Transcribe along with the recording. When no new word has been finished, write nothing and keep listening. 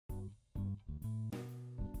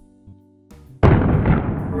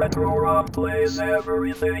Retro Rob plays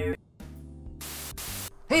everything.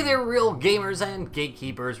 Hey there, real gamers and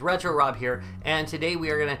gatekeepers. Retro Rob here, and today we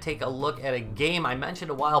are going to take a look at a game I mentioned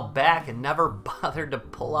a while back and never bothered to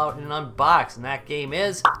pull out and unbox, and that game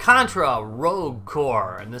is Contra Rogue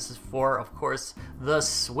Core, and this is for, of course, the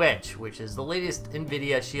Switch, which is the latest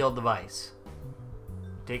NVIDIA Shield device.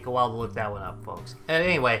 Take a while to look that one up, folks. And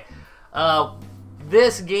anyway,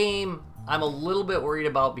 this game I'm a little bit worried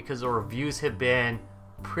about because the reviews have been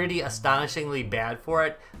pretty astonishingly bad for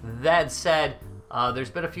it. That said,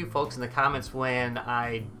 there's been a few folks in the comments when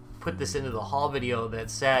I put this into the haul video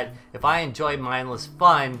that said if I enjoy mindless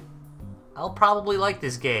fun, I'll probably like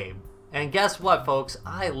this game. And guess what, folks?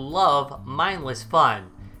 I love mindless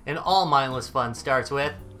fun. And all mindless fun starts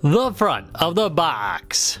with the front of the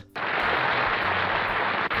box.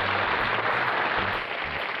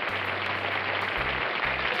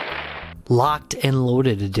 Locked and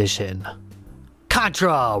Loaded Edition.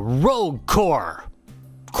 Contra Rogue Core.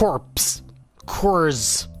 Corpse.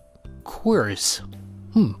 Quers.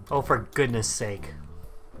 Oh, for goodness sake.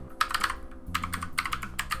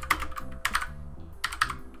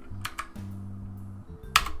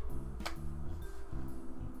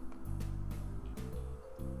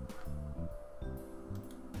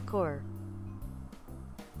 Core.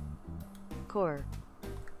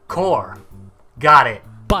 Got it.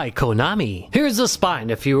 By Konami. Here's the spine.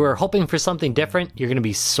 If you were hoping for something different, you're going to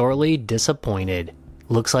be sorely disappointed.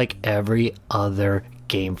 Looks like every other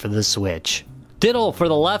game for the Switch. Ditto for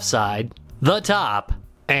the left side, the top,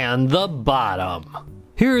 and the bottom.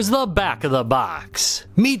 Here's the back of the box.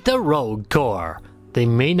 Meet the Rogue Core. They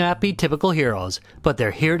may not be typical heroes, but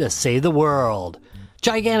they're here to save the world.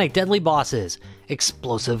 Gigantic deadly bosses.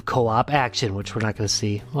 Explosive co-op action, which we're not going to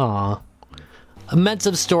see. Aww.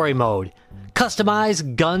 Immense story mode.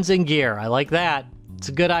 Customized guns and gear. I like that. It's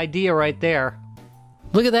a good idea right there.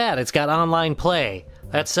 Look at that. It's got online play.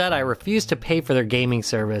 That said, I refuse to pay for their gaming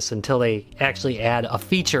service until they actually add a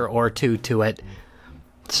feature or two to it.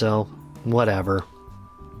 So, whatever.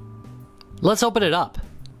 Let's open it up.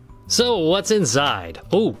 So, what's inside?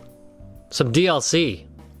 Oh, some DLC.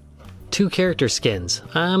 2 character skins.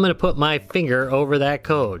 I'm going to put my finger over that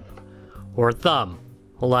code. Or thumb.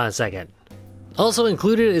 Hold on a second. Also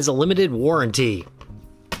included is a limited warranty.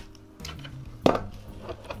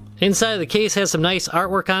 Inside of the case has some nice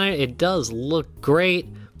artwork on it. It does look great.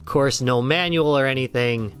 Of course, no manual or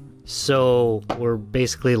anything. So we're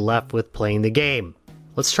basically left with playing the game.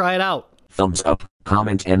 Let's try it out. Thumbs up,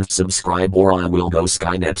 comment, and subscribe, or I will go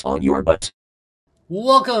Skynet on your butt.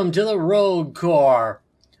 Welcome to the Rogue Core.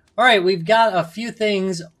 Alright, we've got a few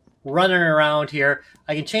things running around here.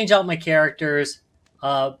 I can change out my characters.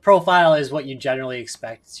 Profile is what you generally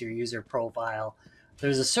expect. It's your user profile.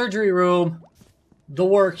 There's a surgery room, the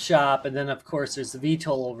workshop, and then of course there's the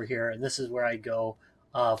VTOL over here, and this is where I go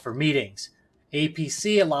for meetings.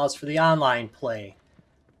 APC allows for the online play.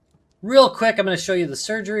 Real quick, I'm going to show you the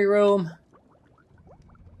surgery room.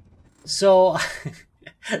 So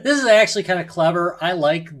this is actually kind of clever. I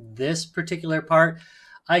like this particular part.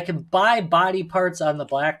 I can buy body parts on the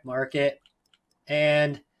black market,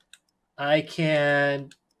 and I can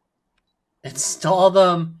install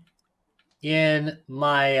them in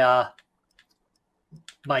my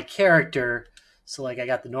my character. So like I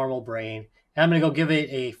got the normal brain. And I'm going to go give it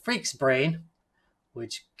a freak's brain,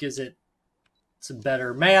 which gives it some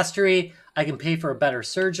better mastery. I can pay for a better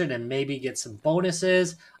surgeon and maybe get some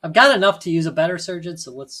bonuses. I've got enough to use a better surgeon,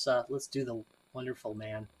 so let's do the wonderful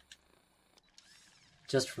man.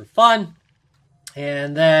 Just for fun.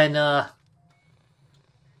 And then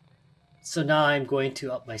so now I'm going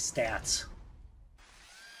to up my stats.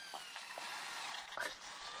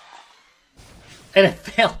 And it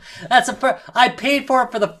failed. I paid for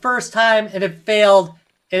it for the first time and it failed,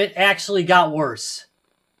 and it actually got worse.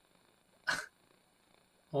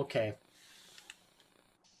 Okay.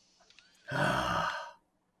 Oh,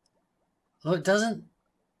 it doesn't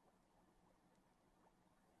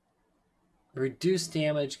reduce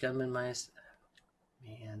damage, gunman minus.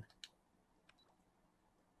 Man.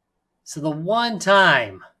 So the one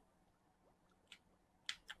time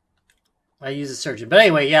I use a surgeon. But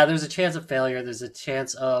anyway, yeah, there's a chance of failure. There's a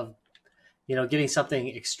chance of, getting something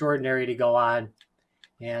extraordinary to go on.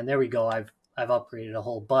 And there we go. I've upgraded a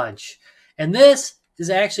whole bunch. And this is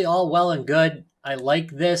actually all well and good. I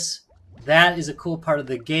like this. That is a cool part of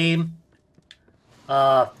the game.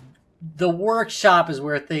 The workshop is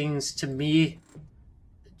where things, to me,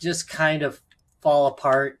 just kind of fall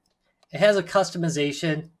apart. It has a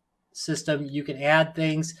customization system. You can add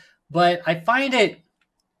things, but I find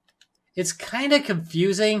it's kind of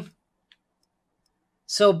confusing.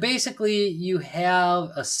 So basically, you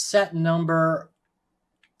have a set number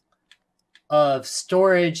of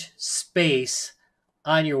storage space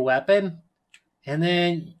on your weapon, and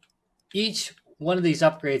then each one of these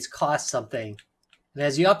upgrades costs something. And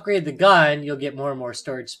as you upgrade the gun, you'll get more and more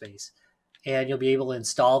storage space, and you'll be able to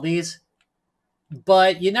install these.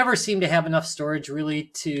 But you never seem to have enough storage really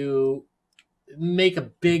to make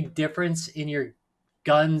a big difference in your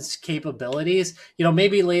gun's capabilities. You know,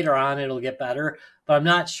 maybe later on it'll get better, but I'm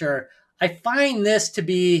not sure. I find this to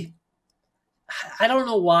be, I don't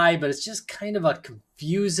know why, but it's just kind of a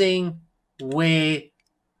confusing way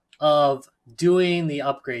of doing the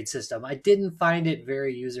upgrade system. I didn't find it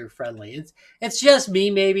very user friendly. It's just me,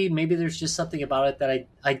 maybe there's just something about it that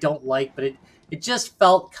I don't like, but it just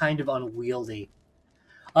felt kind of unwieldy.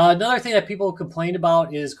 Another thing that people complain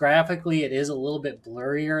about is graphically it is a little bit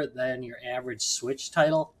blurrier than your average Switch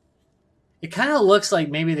title. It kind of looks like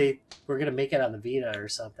maybe they were going to make it on the Vita or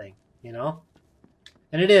something, you know?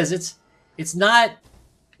 And it is. It's not,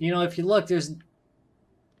 you know, if you look, there's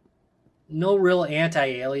no real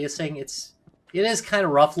anti-aliasing. It is kind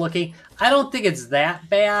of rough looking. I don't think it's that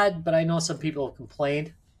bad, but I know some people have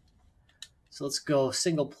complained. So let's go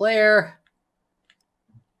single player.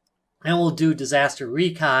 And we'll do Disaster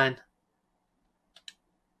Recon.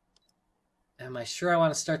 Am I sure I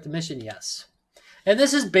want to start the mission? Yes. And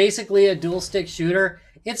this is basically a dual stick shooter.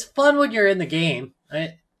 It's fun when you're in the game.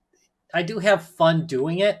 I do have fun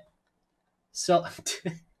doing it. So,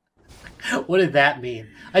 what did that mean?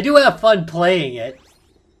 I do have fun playing it.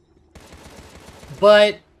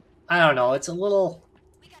 But, I don't know, it's a little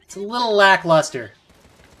lackluster.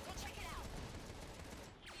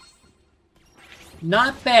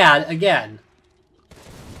 Not bad, again.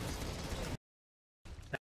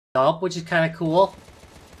 Up, which is kind of cool.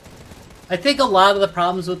 I think a lot of the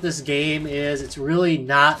problems with this game is it's really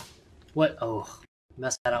not what... Oh,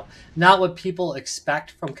 messed that up. Not what people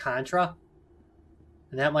expect from Contra.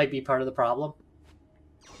 And that might be part of the problem.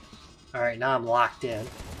 Alright, now I'm locked in.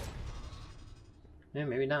 Yeah,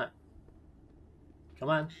 maybe not. Come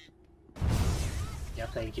on. Yeah,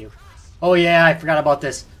 thank you. Oh yeah, I forgot about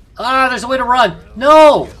this. Ah, there's a way to run!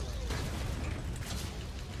 No!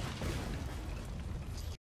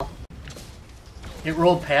 It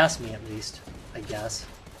rolled past me at least, I guess.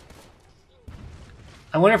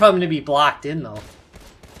 I wonder if I'm going to be blocked in though.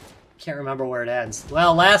 Can't remember where it ends.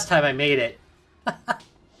 Well, last time I made it.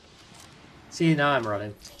 See, now I'm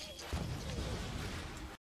running.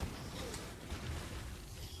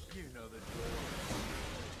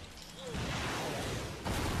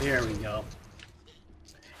 There we go.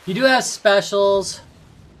 You do have specials.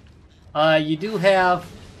 You do have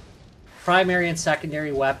primary and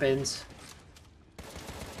secondary weapons.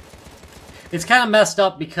 It's kind of messed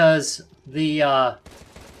up because the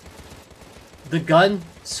gun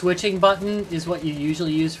switching button is what you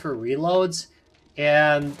usually use for reloads,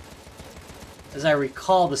 and as I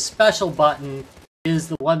recall, the special button is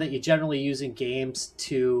the one that you generally use in games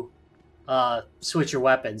to switch your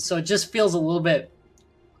weapons. So it just feels a little bit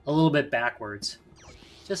backwards.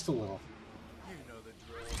 Just a little.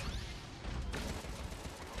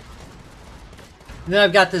 And then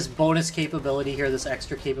I've got this bonus capability here, this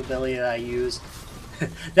extra capability that I use.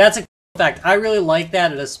 That's a cool effect. I really like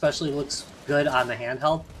that. It especially looks good on the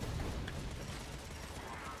handheld.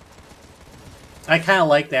 I kind of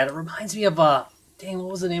like that. It reminds me of, dang,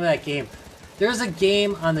 what was the name of that game? There's a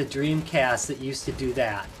game on the Dreamcast that used to do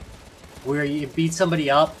that. Where you beat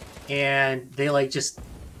somebody up and they like just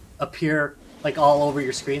appear like all over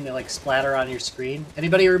your screen. They like splatter on your screen.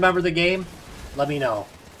 Anybody remember the game? Let me know.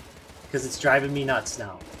 Because it's driving me nuts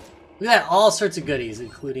now. Look at that, all sorts of goodies,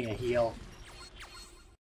 including a heal.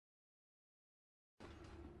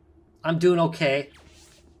 I'm doing okay.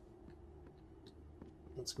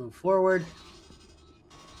 Let's move forward.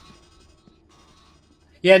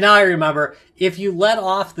 Yeah, now I remember. If you let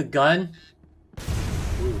off the gun,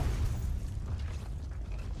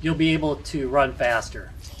 you'll be able to run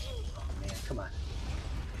faster. Oh man, come on.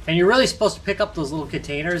 And you're really supposed to pick up those little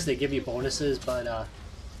containers. They give you bonuses, but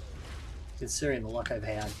considering the luck I've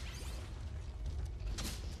had,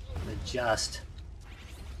 I'm gonna just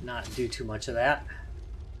not do too much of that.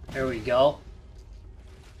 There we go.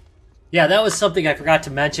 Yeah, that was something I forgot to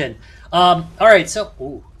mention. Alright, so...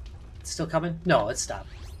 Ooh, it's still coming? No, it stopped.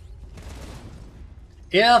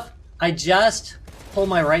 If I just pull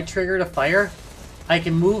my right trigger to fire, I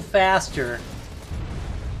can move faster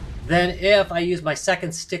than if I use my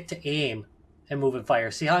second stick to aim and move and fire.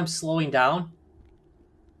 See how I'm slowing down?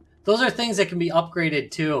 Those are things that can be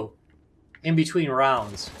upgraded too in between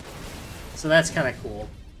rounds. So that's kind of cool.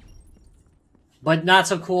 But not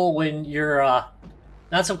so cool when you're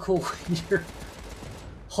Not so cool when you're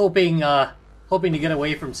hoping hoping to get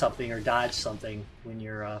away from something or dodge something when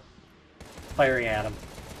you're firing at them.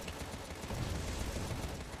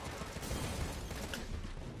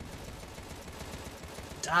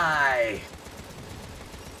 Die!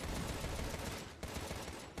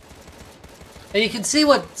 And you can see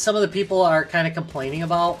what some of the people are kind of complaining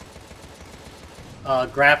about,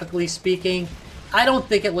 graphically speaking. I don't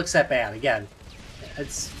think it looks that bad. Again,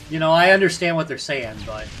 it's, you know, I understand what they're saying,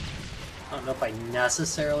 but I don't know if I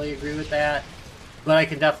necessarily agree with that. But I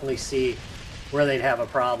can definitely see where they'd have a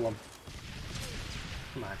problem.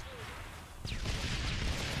 Come on.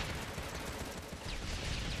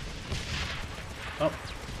 Oh.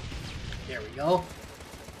 There we go.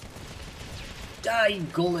 Die, you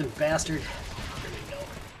golden bastard. There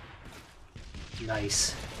we go.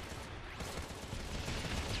 Nice.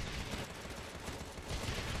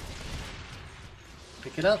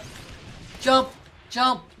 Pick it up. Jump!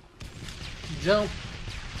 Jump! Jump!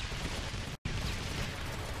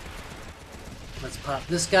 Let's pop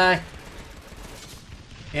this guy.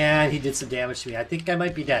 And he did some damage to me. I think I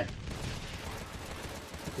might be dead.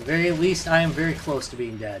 At the very least, I am very close to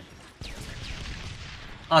being dead.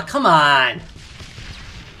 Oh, come on!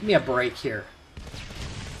 Give me a break here.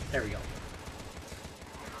 There we go.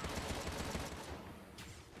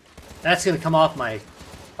 That's going to come off my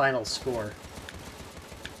final score.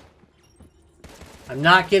 I'm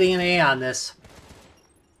not getting an A on this.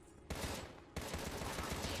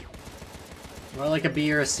 More like a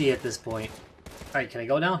B or a C at this point. Alright, can I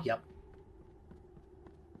go now? Yep.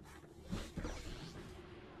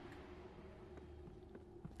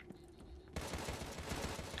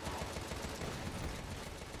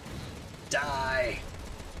 Die.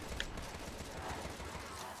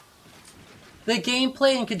 The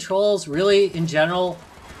gameplay and controls, really, in general,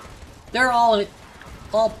 they're all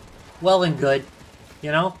well and good.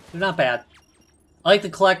 You know? They're not bad. I like the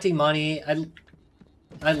collecting money.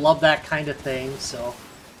 I love that kind of thing, so...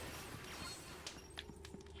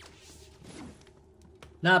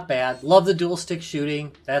 Not bad. Love the dual stick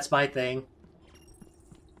shooting. That's my thing.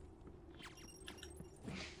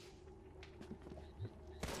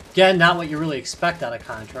 Again, not what you really expect out of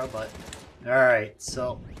Contra, but... Alright,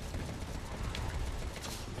 so...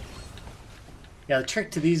 Yeah, the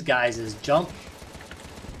trick to these guys is jump.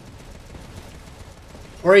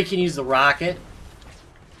 Or you can use the rocket.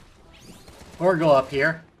 Or go up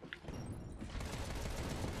here.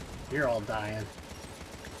 You're all dying.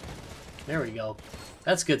 There we go.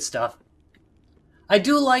 That's good stuff. I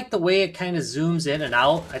do like the way it kind of zooms in and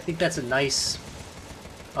out. I think that's a nice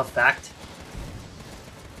effect.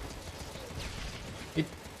 It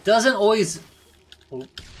doesn't always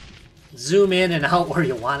zoom in and out where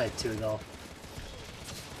you want it to, though.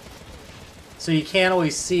 So you can't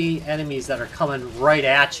always see enemies that are coming right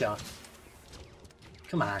at you.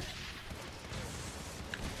 Come on.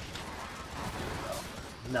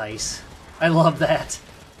 Nice. I love that.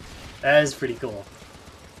 That is pretty cool.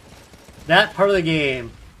 That part of the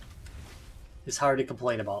game is hard to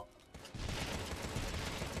complain about.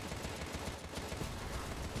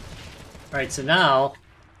 Alright, so now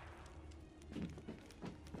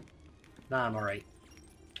I'm alright.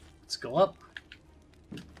 Let's go up.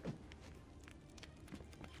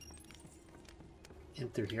 In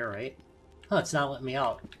through here, right? Oh, it's not letting me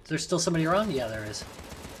out. Is there still somebody around? Yeah, there is.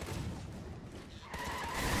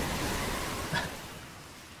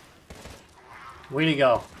 Way to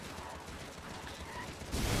go.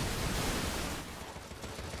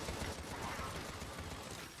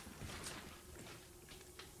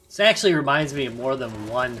 This actually reminds me of more than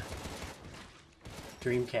one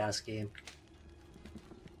Dreamcast game.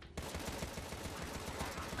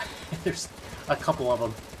 There's a couple of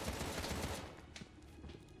them.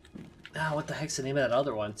 Ah, what the heck's the name of that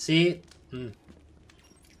other one? See?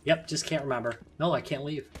 Yep, just can't remember. No, I can't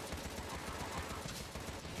leave.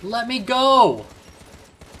 Let me go!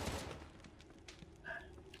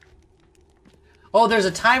 Oh, there's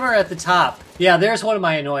a timer at the top. Yeah, there's one of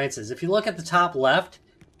my annoyances. If you look at the top left,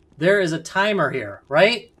 there is a timer here,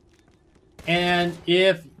 right? And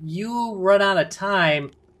if you run out of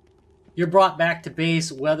time, you're brought back to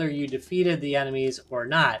base whether you defeated the enemies or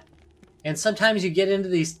not. And sometimes you get into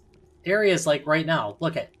these areas like right now.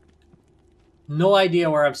 Look at. No idea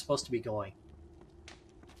where I'm supposed to be going.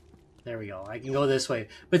 There we go. I can go this way.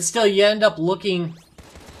 But still, you end up looking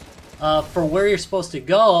for where you're supposed to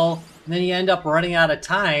go, and then you end up running out of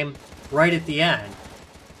time right at the end.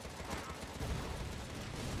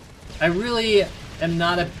 I really am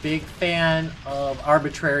not a big fan of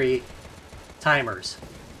arbitrary timers.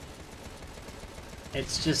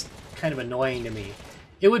 It's just kind of annoying to me.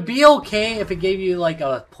 It would be okay if it gave you like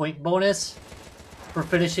a point bonus for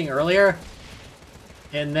finishing earlier.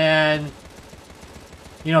 And then,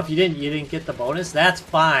 you know, if you didn't get the bonus, that's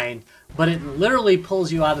fine. But it literally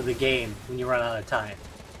pulls you out of the game when you run out of time.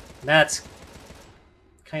 And that's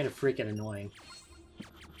kind of freaking annoying.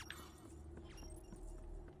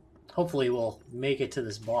 Hopefully we'll make it to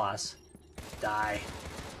this boss. Die.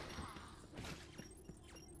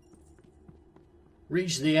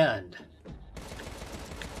 Reach the end.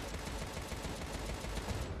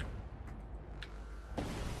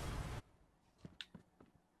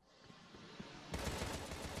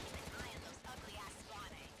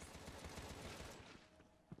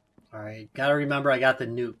 Alright, gotta remember I got the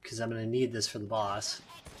nuke because I'm gonna need this for the boss.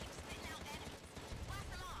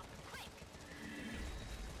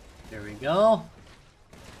 There we go.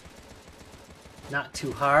 Not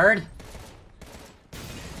too hard.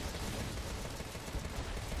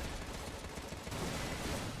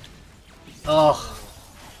 Oh.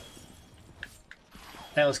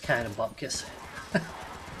 That was kind of bupkis.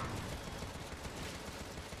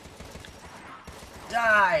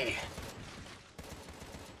 Die!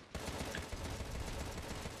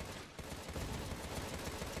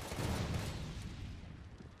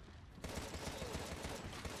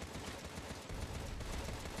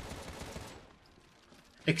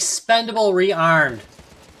 Expendable Rearmed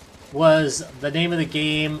was the name of the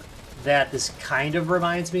game that this kind of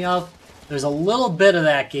reminds me of. There's a little bit of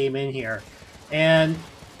that game in here. And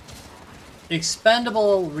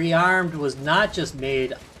Expendable Rearmed was not just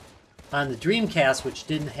made on the Dreamcast, which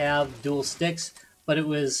didn't have dual sticks, but it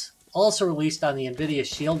was also released on the NVIDIA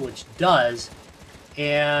Shield, which does.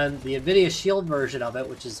 And the NVIDIA Shield version of it,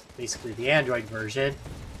 which is basically the Android version,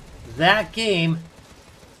 that game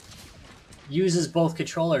uses both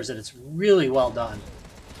controllers, and it's really well done.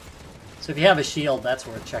 So if you have a Shield, that's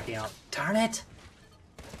worth checking out. Darn it!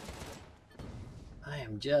 I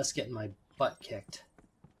am just getting my butt kicked.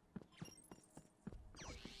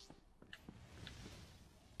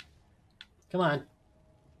 Come on.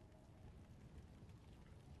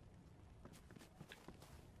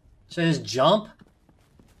 Should I just jump?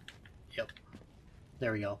 Yep.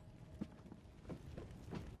 There we go.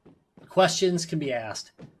 Questions can be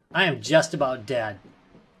asked. I am just about dead.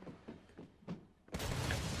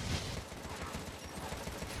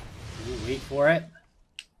 Ooh, wait for it.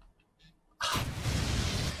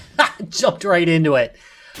 Jumped right into it.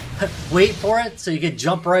 Wait for it so you can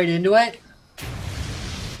jump right into it.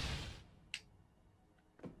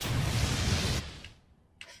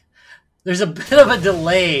 There's a bit of a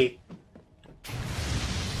delay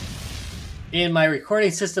in my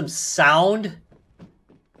recording system's sound.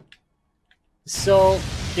 So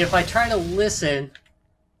if I try to listen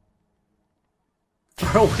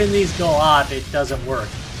for when these go off, it doesn't work.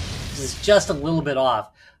 It's just a little bit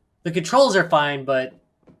off. The controls are fine, but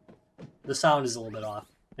the sound is a little bit off.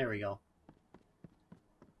 There we go.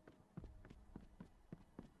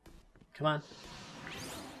 Come on.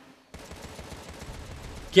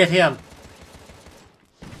 Get him.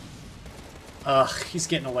 Ugh, he's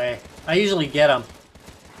getting away. I usually get him.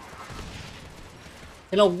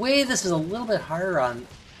 In a way, this is a little bit harder on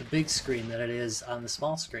the big screen than it is on the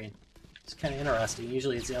small screen. It's kind of interesting.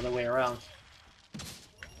 Usually it's the other way around.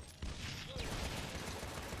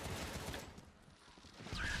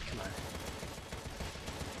 Come on.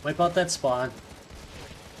 Wipe out that spawn.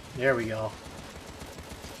 There we go.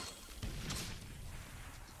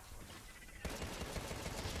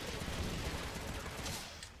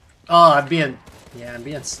 Oh, I'm being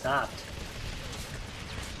stopped.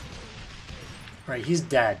 Right, he's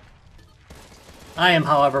dead. I am,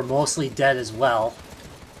 however, mostly dead as well.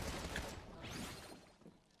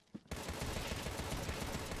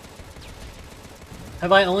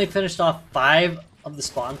 Have I only finished off 5 of the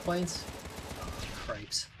spawn points? Oh,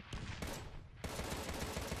 cripes.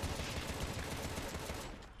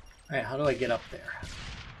 Alright, how do I get up there?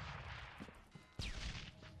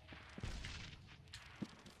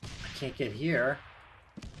 I can't get here.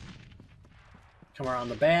 Come around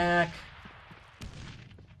the back.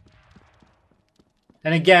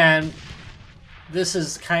 And again, this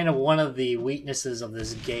is kind of one of the weaknesses of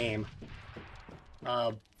this game.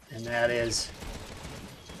 And that is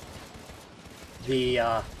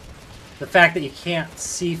the fact that you can't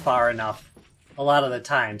see far enough a lot of the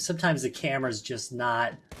time. Sometimes the camera's just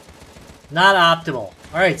not optimal.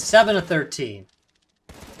 Alright, 7 of 13.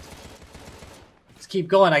 Let's keep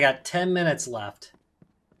going. I got 10 minutes left.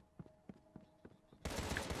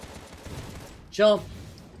 Jump.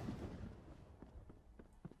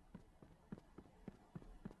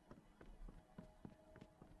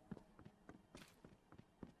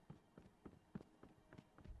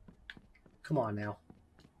 Come on now.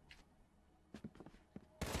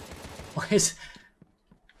 Why is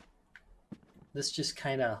this just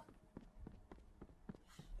kind of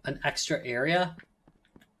an extra area?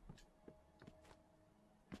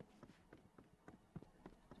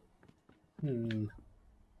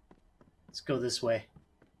 Let's go this way.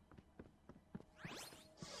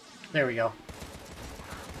 There we go.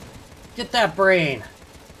 Get that brain!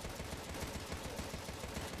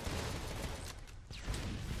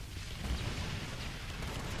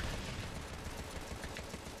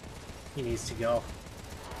 He needs to go.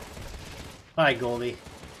 Bye, Goldie.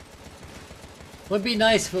 Would be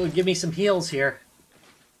nice if it would give me some heals here.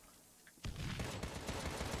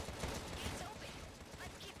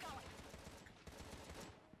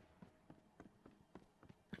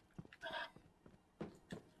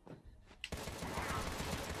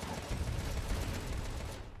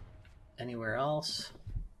 Anywhere else?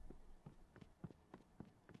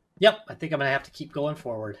 Yep, I think I'm gonna have to keep going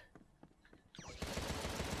forward.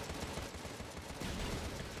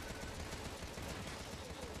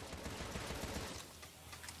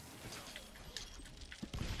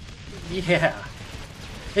 Yeah.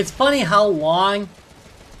 It's funny how long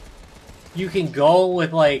you can go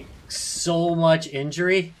with, like, so much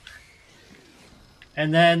injury.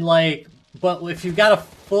 And then, like, but if you've got a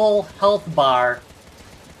full health bar,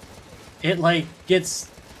 it, like,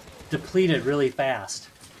 gets depleted really fast.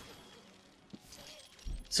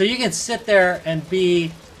 So you can sit there and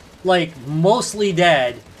be, like, mostly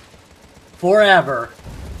dead forever.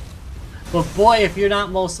 But boy, if you're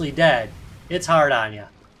not mostly dead, it's hard on you.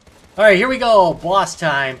 Alright, here we go. Boss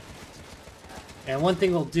time. And one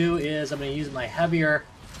thing we'll do is I'm going to use my heavier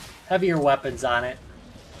weapons on it.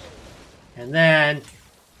 And then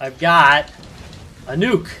I've got a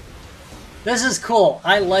nuke. This is cool.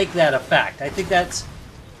 I like that effect. I think that's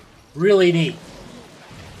really neat.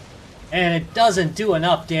 And it doesn't do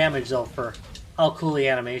enough damage, though, for how cool the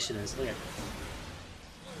animation is. Look at it.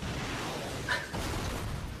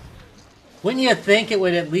 Wouldn't you think it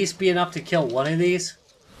would at least be enough to kill one of these?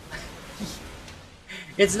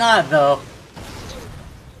 It's not, though.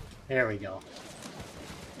 There we go.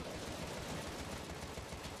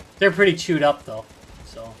 They're pretty chewed up, though.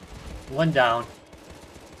 So, one down.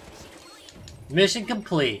 Mission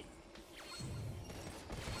complete.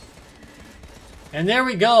 And there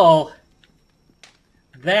we go.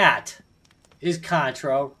 That is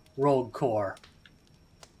Contra Rogue Core.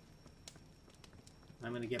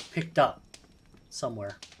 I'm going to get picked up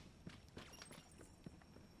somewhere.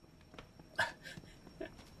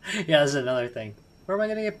 Yeah, this is another thing. Where am I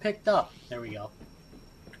going to get picked up? There we go.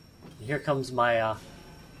 Here comes my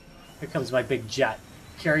big jet.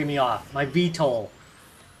 Carry me off. My VTOL.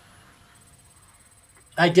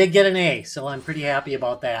 I did get an A, so I'm pretty happy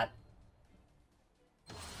about that.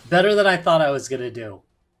 Better than I thought I was going to do.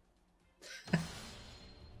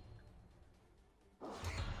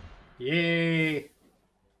 Yay!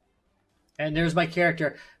 And there's my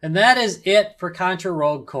character. And that is it for Contra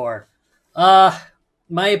Rogue Core.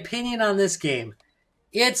 My opinion on this game,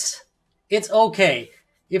 it's okay.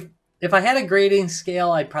 If I had a grading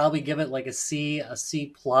scale, I'd probably give it like a C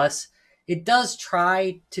plus. It does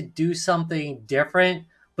try to do something different,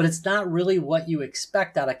 but it's not really what you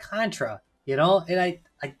expect out of Contra, you know? And I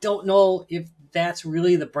don't know if that's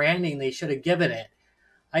really the branding they should have given it.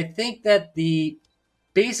 I think that the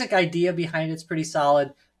basic idea behind it's pretty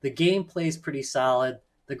solid. The gameplay is pretty solid.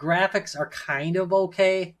 The graphics are kind of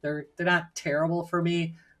okay. They're not terrible for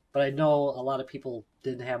me, but I know a lot of people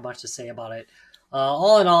didn't have much to say about it.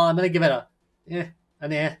 All in all, I'm going to give it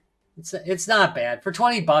an eh. It's not bad. For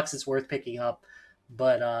 $20, it's worth picking up,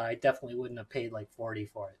 but I definitely wouldn't have paid like $40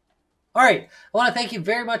 for it. All right, I want to thank you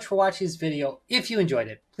very much for watching this video. If you enjoyed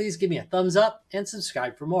it, please give me a thumbs up and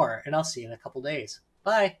subscribe for more, and I'll see you in a couple days.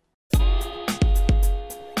 Bye.